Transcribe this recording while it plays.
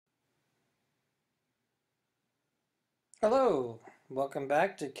Hello, welcome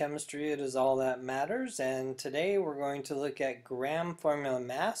back to Chemistry It Is All That Matters, and today we're going to look at gram formula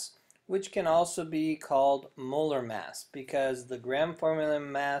mass, which can also be called molar mass because the gram formula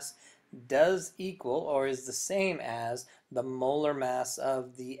mass does equal or is the same as the molar mass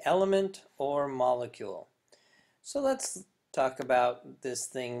of the element or molecule. So let's talk about this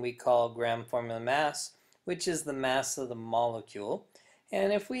thing we call gram formula mass, which is the mass of the molecule.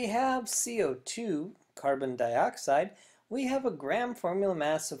 And if we have CO2, carbon dioxide, we have a gram formula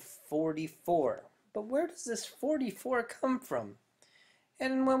mass of 44. But where does this 44 come from?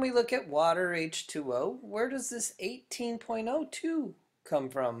 And when we look at water, H2O, where does this 18.02 come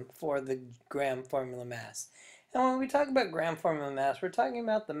from for the gram formula mass? And when we talk about gram formula mass, we're talking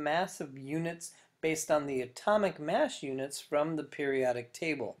about the mass of units based on the atomic mass units from the periodic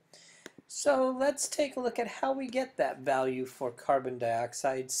table. So let's take a look at how we get that value for carbon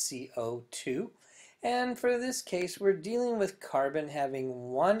dioxide, CO2. And for this case, we're dealing with carbon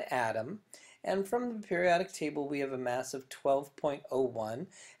having one atom, and from the periodic table we have a mass of 12.01,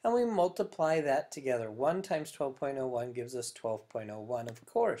 and we multiply that together. 1 times 12.01 gives us 12.01, of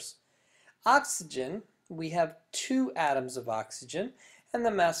course. Oxygen, we have 2 atoms of oxygen, and the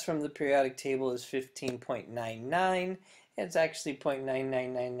mass from the periodic table is 15.99. It's actually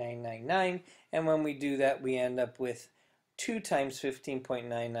 0.999999, and when we do that we end up with 2 times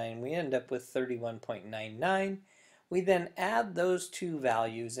 15.99, we end up with 31.99. We then add those two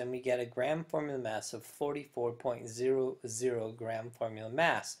values and we get a gram formula mass of 44.00 gram formula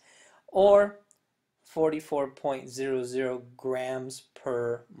mass, or 44.00 grams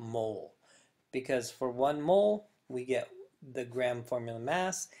per mole, because for 1 mole we get the gram formula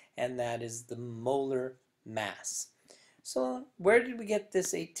mass, and that is the molar mass. So where did we get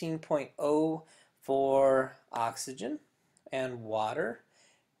this 18.0 for oxygen and water?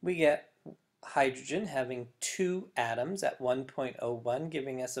 We get hydrogen having 2 atoms at 1.01,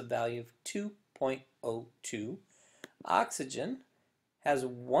 giving us a value of 2.02. Oxygen has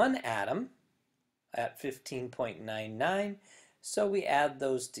 1 atom at 15.99, so we add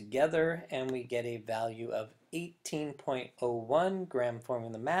those together and we get a value of 18.01 gram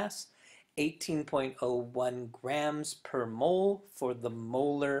formula mass, 18.01 grams per mole for the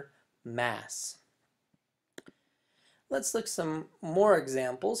molar mass. Let's look some more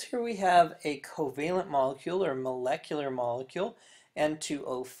examples. Here we have a covalent molecule or molecular molecule,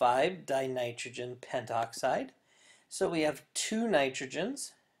 N2O5 dinitrogen pentoxide. So we have 2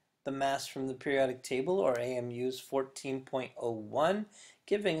 nitrogens. The mass from the periodic table, or AMU, is 14.01,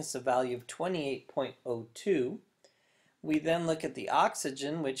 giving us a value of 28.02. We then look at the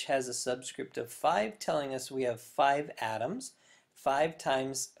oxygen, which has a subscript of 5, telling us we have 5 atoms. 5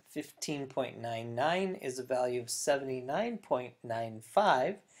 times 15.99 is a value of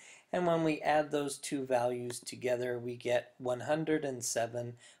 79.95, and when we add those two values together we get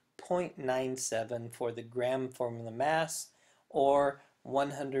 107.97 for the gram formula mass, or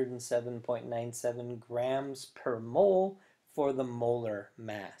 107.97 grams per mole for the molar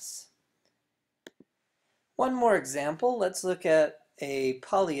mass. One more example, let's look at a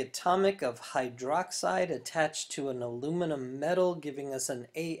polyatomic of hydroxide attached to an aluminum metal, giving us an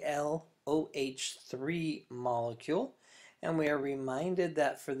AlOH3 molecule. And we are reminded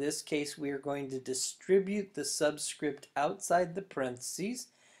that for this case we are going to distribute the subscript outside the parentheses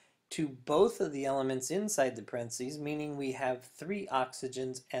to both of the elements inside the parentheses, meaning we have 3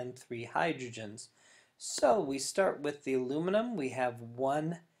 oxygens and 3 hydrogens. So we start with the aluminum. We have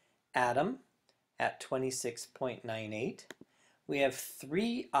 1 atom at 26.98. We have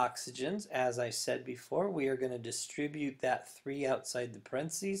 3 oxygens, as I said before. We are going to distribute that 3 outside the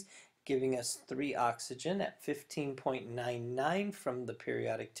parentheses, giving us 3 oxygen at 15.99 from the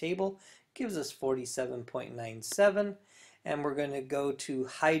periodic table, gives us 47.97. And we're going to go to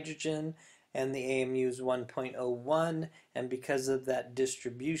hydrogen, and the AMU is 1.01, and because of that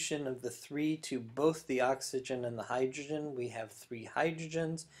distribution of the 3 to both the oxygen and the hydrogen, we have 3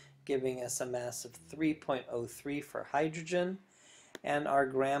 hydrogens, giving us a mass of 3.03 for hydrogen, and our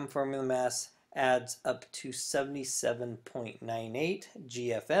gram formula mass adds up to 77.98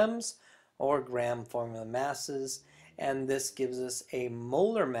 GFMs, or gram formula masses, and this gives us a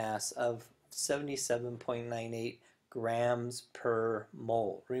molar mass of 77.98 grams per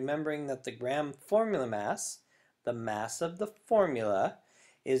mole. Remembering that the gram formula mass, the mass of the formula,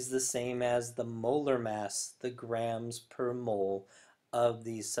 is the same as the molar mass, the grams per mole of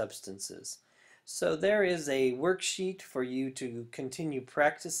these substances. So there is a worksheet for you to continue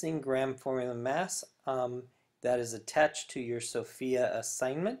practicing gram formula mass that is attached to your Sophia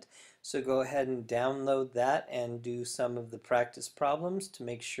assignment. So go ahead and download that and do some of the practice problems to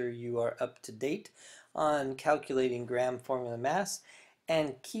make sure you are up to date on calculating gram formula mass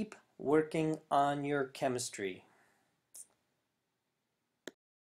and keep working on your chemistry.